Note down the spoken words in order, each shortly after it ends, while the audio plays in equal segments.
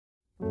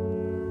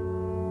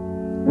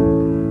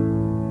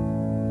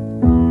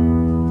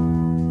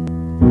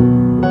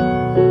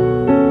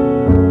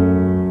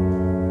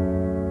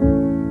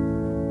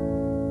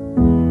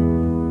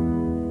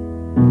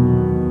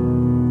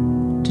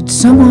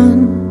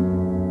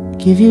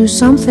give you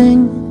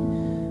something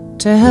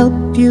to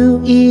help you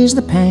ease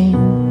the pain.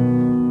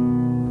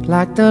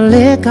 Like the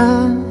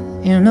liquor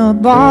in a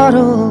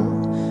bottle,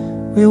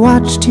 we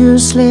watched you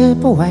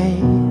slip away.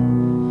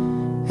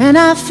 And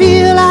I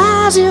feel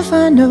as if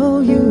I know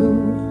you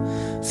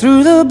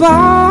through the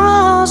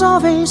bars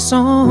of a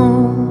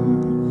song,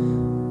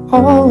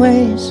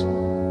 always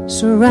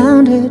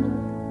surrounded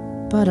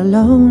but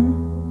alone.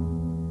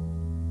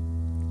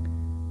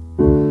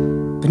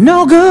 But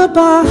no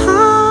goodbyes,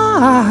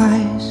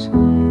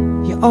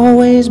 you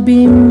always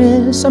be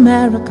Miss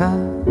America.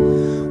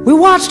 We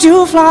watched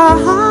you fly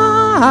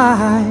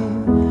high,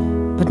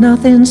 but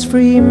nothing's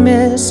free,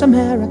 Miss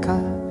America.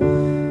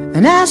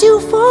 And as you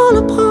fall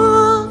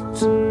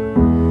apart,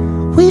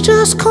 we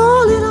just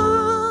call it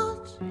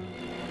art.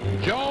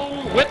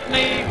 Joe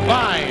Whitney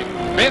Vine,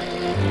 Miss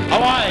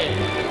Hawaii.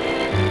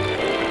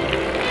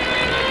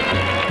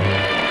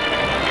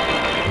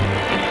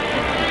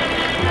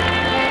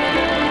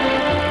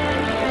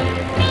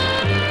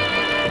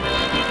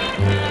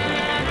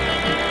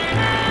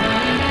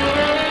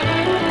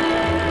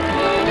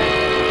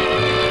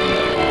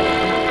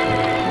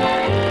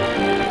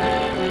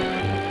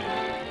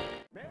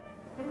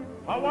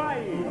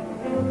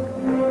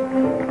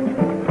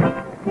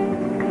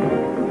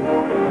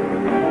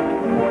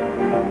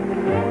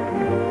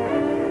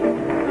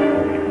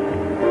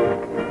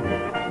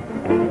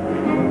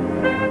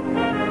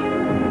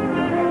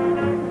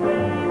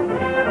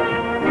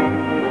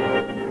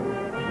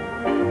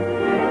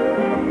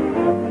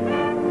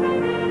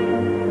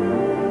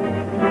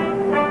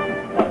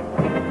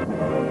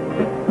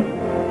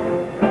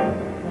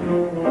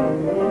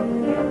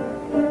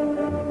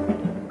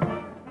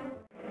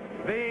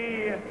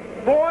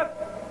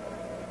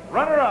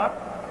 Runner-up,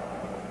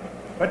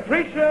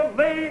 Patricia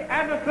Lee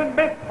Anderson,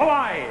 Miss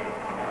Hawaii.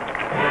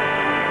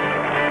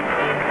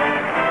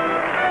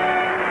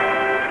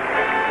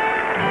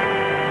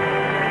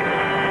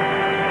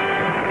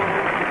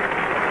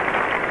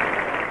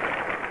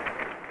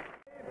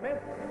 Miss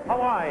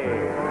Hawaii.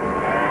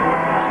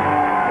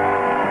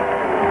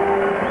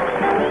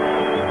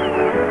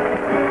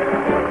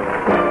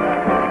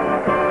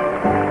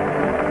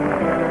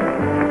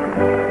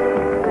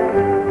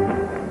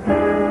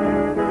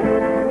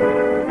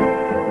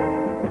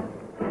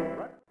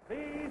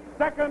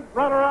 Second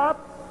runner-up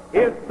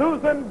is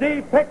Susan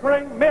D.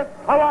 Pickering, Miss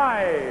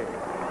Hawaii.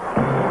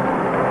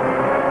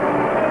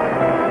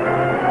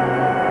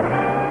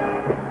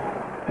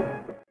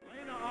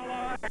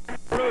 Ala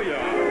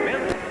Moana,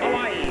 Miss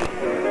Hawaii.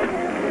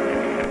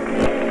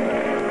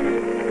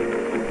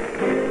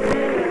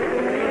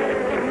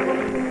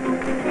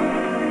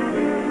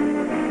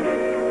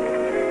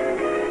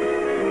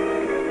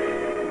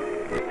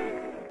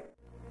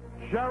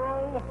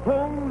 Cheryl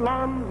Hung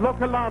Lan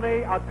Lokalani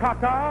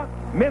Akaka,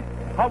 Miss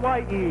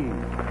Hawaii.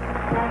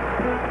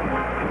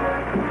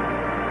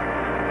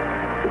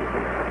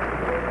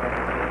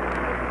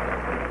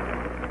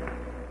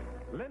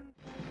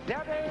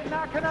 Debbie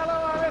Nakanelo,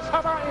 Miss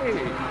Hawaii.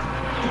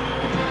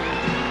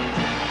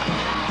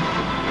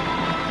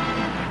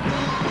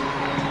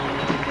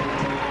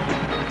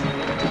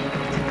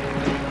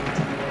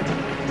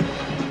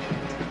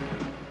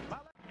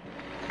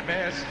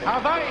 Miss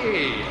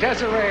Hawaii,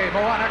 Desiree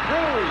Moana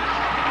Cruz.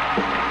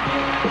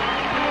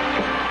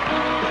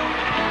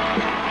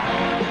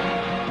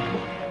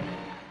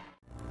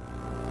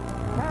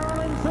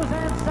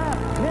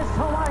 Miss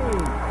Hawaii.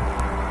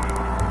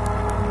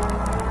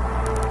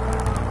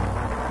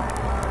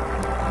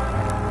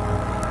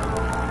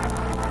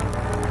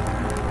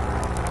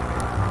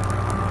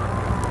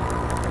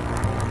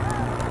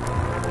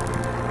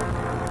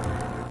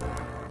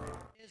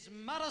 Is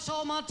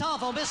Marisol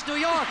Montalvo, Miss New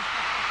York,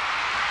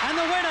 and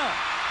the winner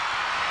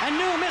and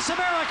new Miss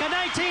America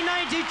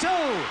 1992,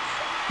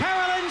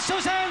 Carolyn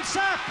Suzanne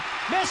Sapp,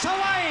 Miss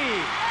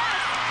Hawaii.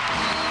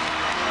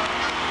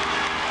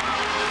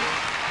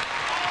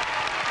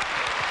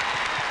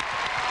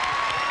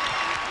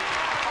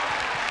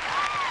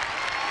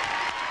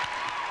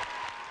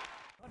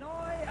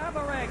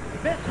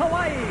 Miss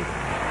Hawaii.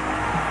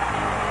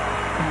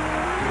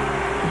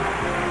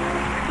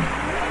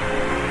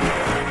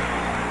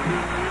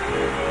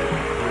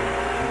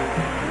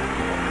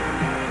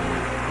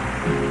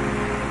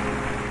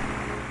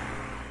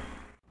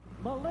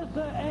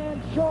 Melissa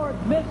Ann Short,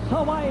 Miss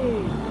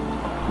Hawaii.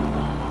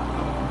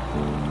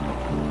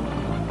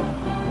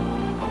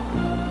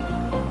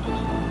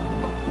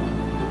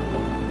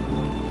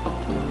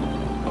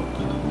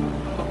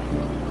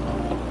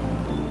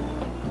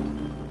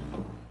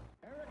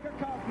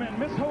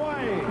 Miss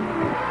Hawaii.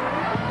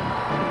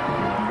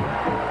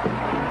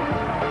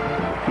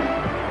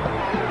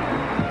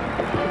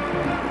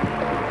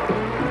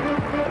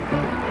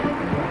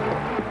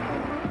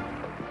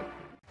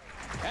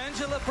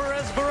 Angela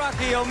Perez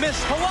Baracchio,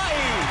 Miss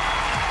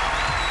Hawaii.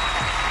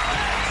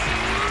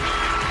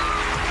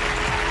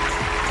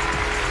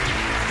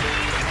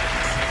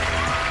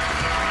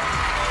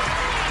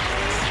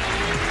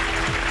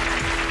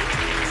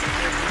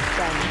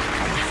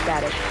 I'm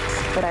ecstatic,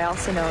 but I I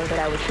also know that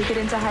I would kick it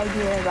into high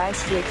gear,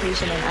 rise to the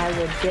occasion, and I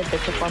would give the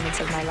performance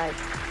of my life.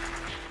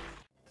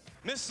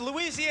 Miss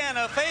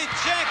Louisiana, Faith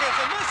Jenkins,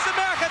 and Miss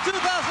America 2001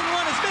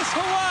 is Miss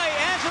Hawaii,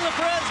 Angela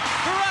Perez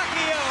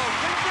Caracchio.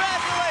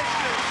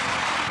 Congratulations!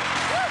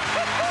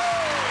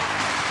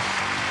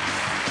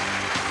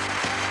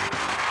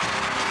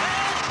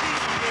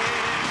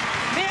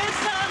 Miss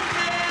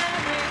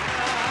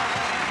America,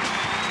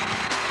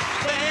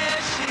 there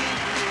she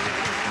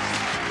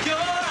is, your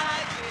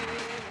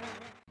idea.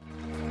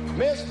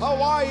 Miss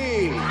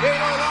Hawaii,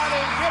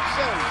 Leilani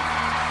Gibson.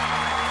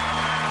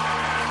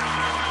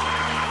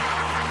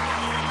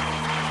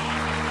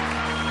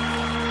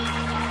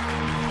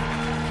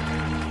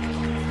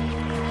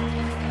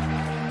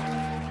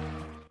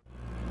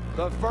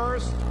 The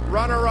first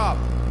runner-up,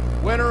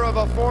 winner of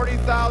a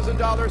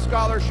 $40,000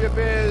 scholarship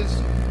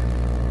is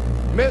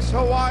Miss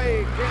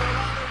Hawaii,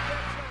 Leilani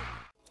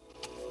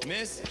Gibson.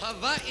 Miss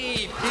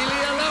Hawaii,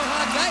 Pili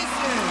Aloha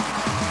Dyson.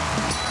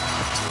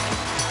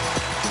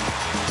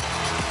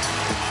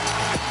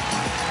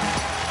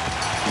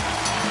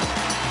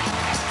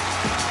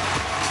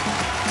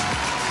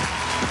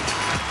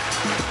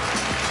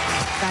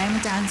 I'm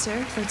a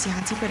dancer for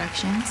Tihati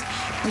Productions,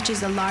 which is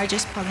the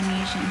largest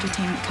Polynesian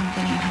entertainment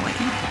company in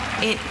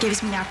Hawaii. It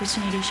gives me the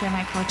opportunity to share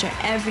my culture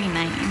every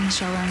night in the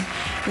showroom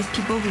with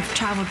people who've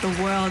traveled the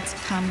world to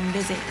come and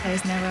visit.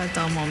 There's never a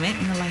dull moment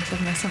in the life of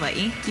Miss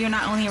Hawaii. You're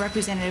not only a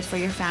representative for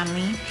your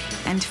family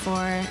and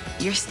for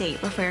your state,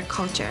 but for your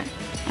culture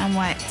and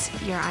what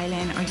your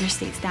island or your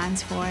state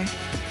stands for.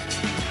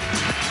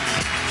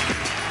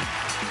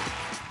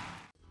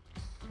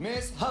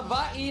 Miss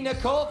Hawaii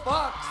Nicole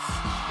Fox.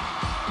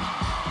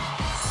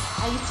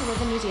 I used to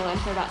live in New Zealand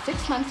for about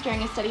 6 months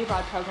during a study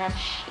abroad program,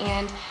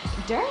 and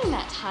during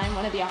that time,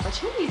 one of the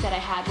opportunities that I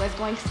had was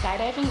going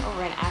skydiving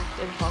over an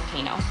active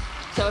volcano.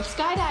 So if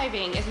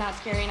skydiving is not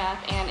scary enough,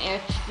 and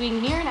if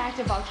being near an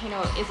active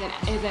volcano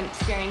isn't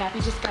scary enough,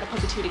 you just gotta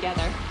put the two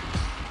together.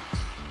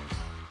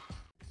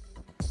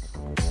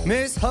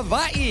 Miss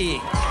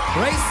Hawaii,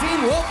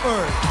 Racine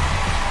Wolford.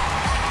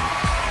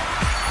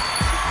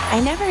 I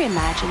never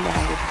imagined that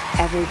I would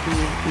ever be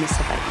Miss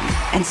Hawaii,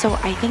 and so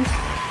I think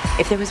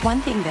if there was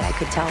one thing that I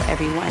could tell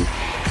everyone,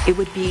 it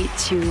would be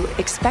to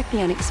expect the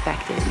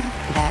unexpected,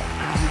 that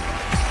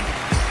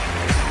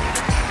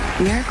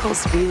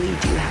miracles really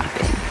do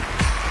happen.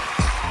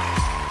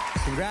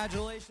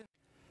 Congratulations.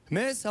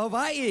 Miss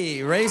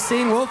Hawaii,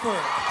 Racine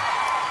Wolford.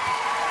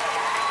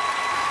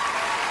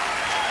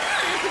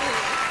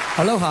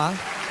 Aloha.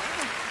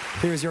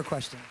 Here's your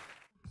question.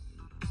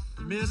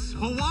 Miss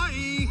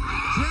Hawaii,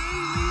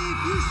 Jaylee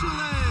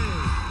Fuchile.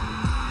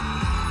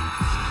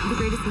 The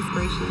greatest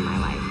inspiration in my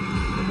life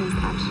is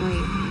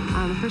actually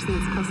the person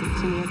that's closest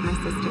to me is my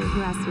sister,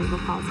 who has cerebral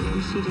palsy,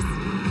 and she just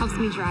helps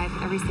me drive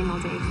every single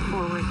day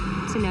forward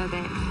to know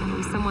that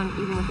someone,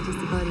 even with a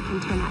disability, can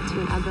turn that to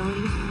an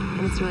ability,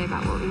 and it's really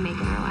about what we make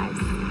in our lives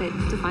that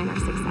define our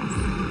success.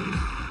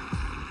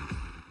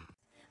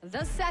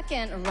 The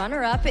second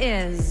runner-up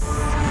is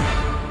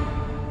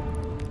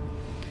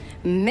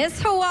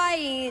Miss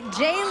Hawaii,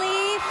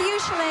 Jaylee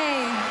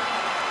Fuchile.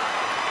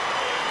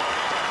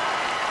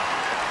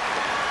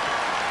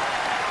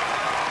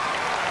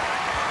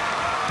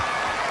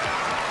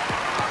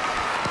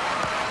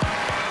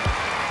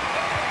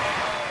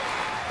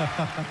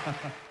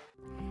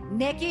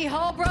 Nikki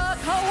Holbrook,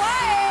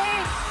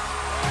 Hawaii.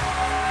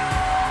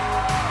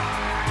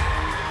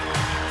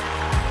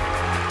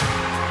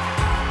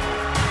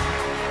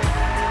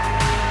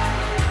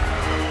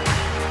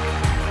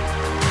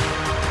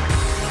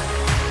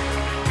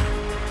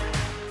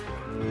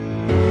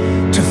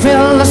 To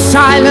fill the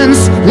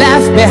silence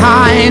left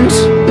behind.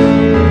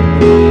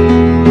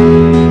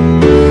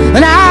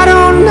 And I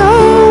don't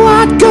know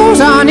what goes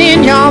on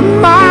in your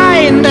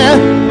mind.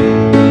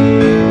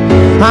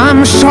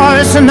 I'm sure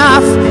it's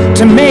enough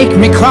to make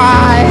me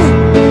cry.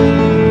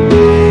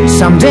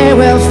 Someday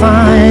we'll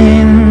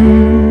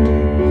find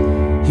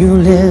you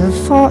live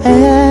forever.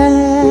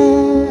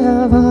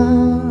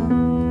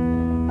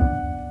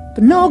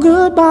 But no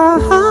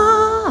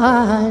goodbyes.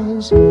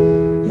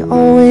 You'll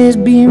always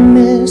be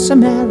Miss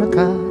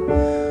America.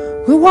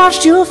 We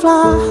watched you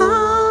fly,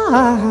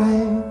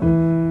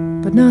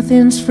 but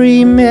nothing's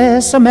free,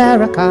 Miss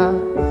America.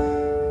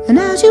 And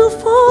as you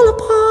fall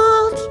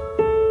apart,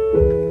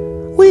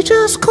 we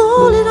just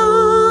call it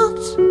art,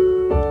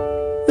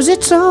 'cause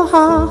it's so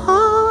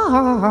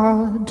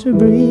hard to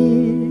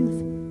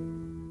breathe.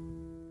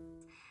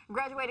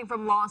 Graduating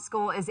from law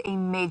school is a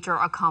major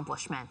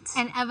accomplishment.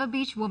 An Eva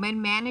Beach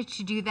woman managed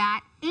to do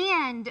that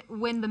and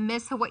win the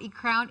Miss Hawaii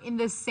crown in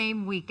the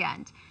same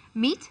weekend.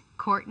 Meet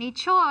Courtney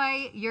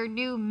Choy, your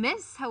new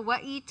Miss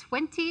Hawaii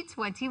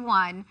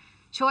 2021.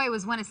 Choy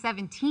was one of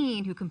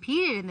 17 who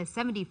competed in the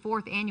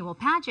 74th annual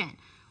pageant.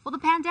 Well, the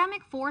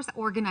pandemic forced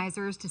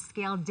organizers to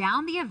scale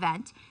down the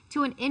event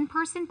to an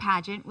in-person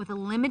pageant with a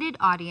limited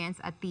audience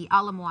at the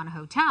Ala Moana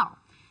Hotel.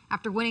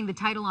 After winning the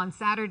title on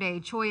Saturday,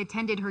 Choy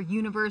attended her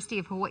University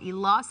of Hawaii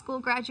Law School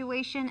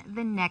graduation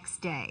the next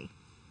day.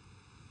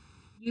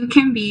 You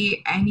can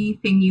be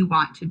anything you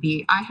want to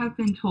be. I have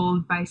been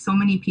told by so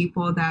many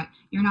people that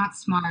you're not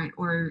smart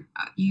or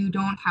you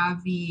don't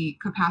have the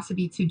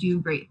capacity to do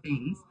great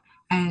things.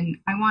 And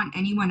I want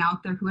anyone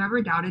out there,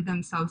 whoever doubted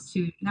themselves,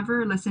 to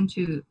never listen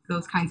to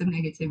those kinds of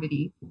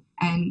negativity.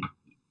 And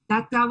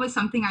that was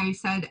something I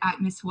said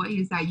at Miss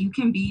Hawaii, is that you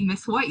can be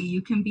Miss Hawaii,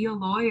 you can be a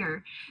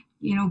lawyer.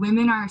 You know,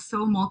 women are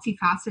so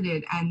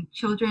multifaceted, and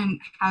children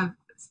have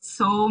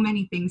so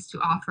many things to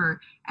offer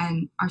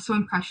and are so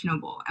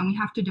impressionable. And we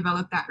have to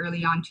develop that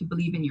early on, to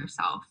believe in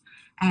yourself.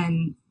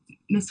 And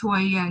Miss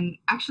Hawaii, and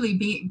actually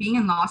being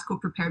in law school,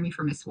 prepared me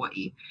for Miss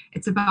Hawaii.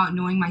 It's about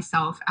knowing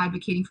myself,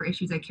 advocating for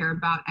issues I care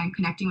about, and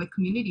connecting with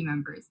community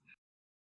members.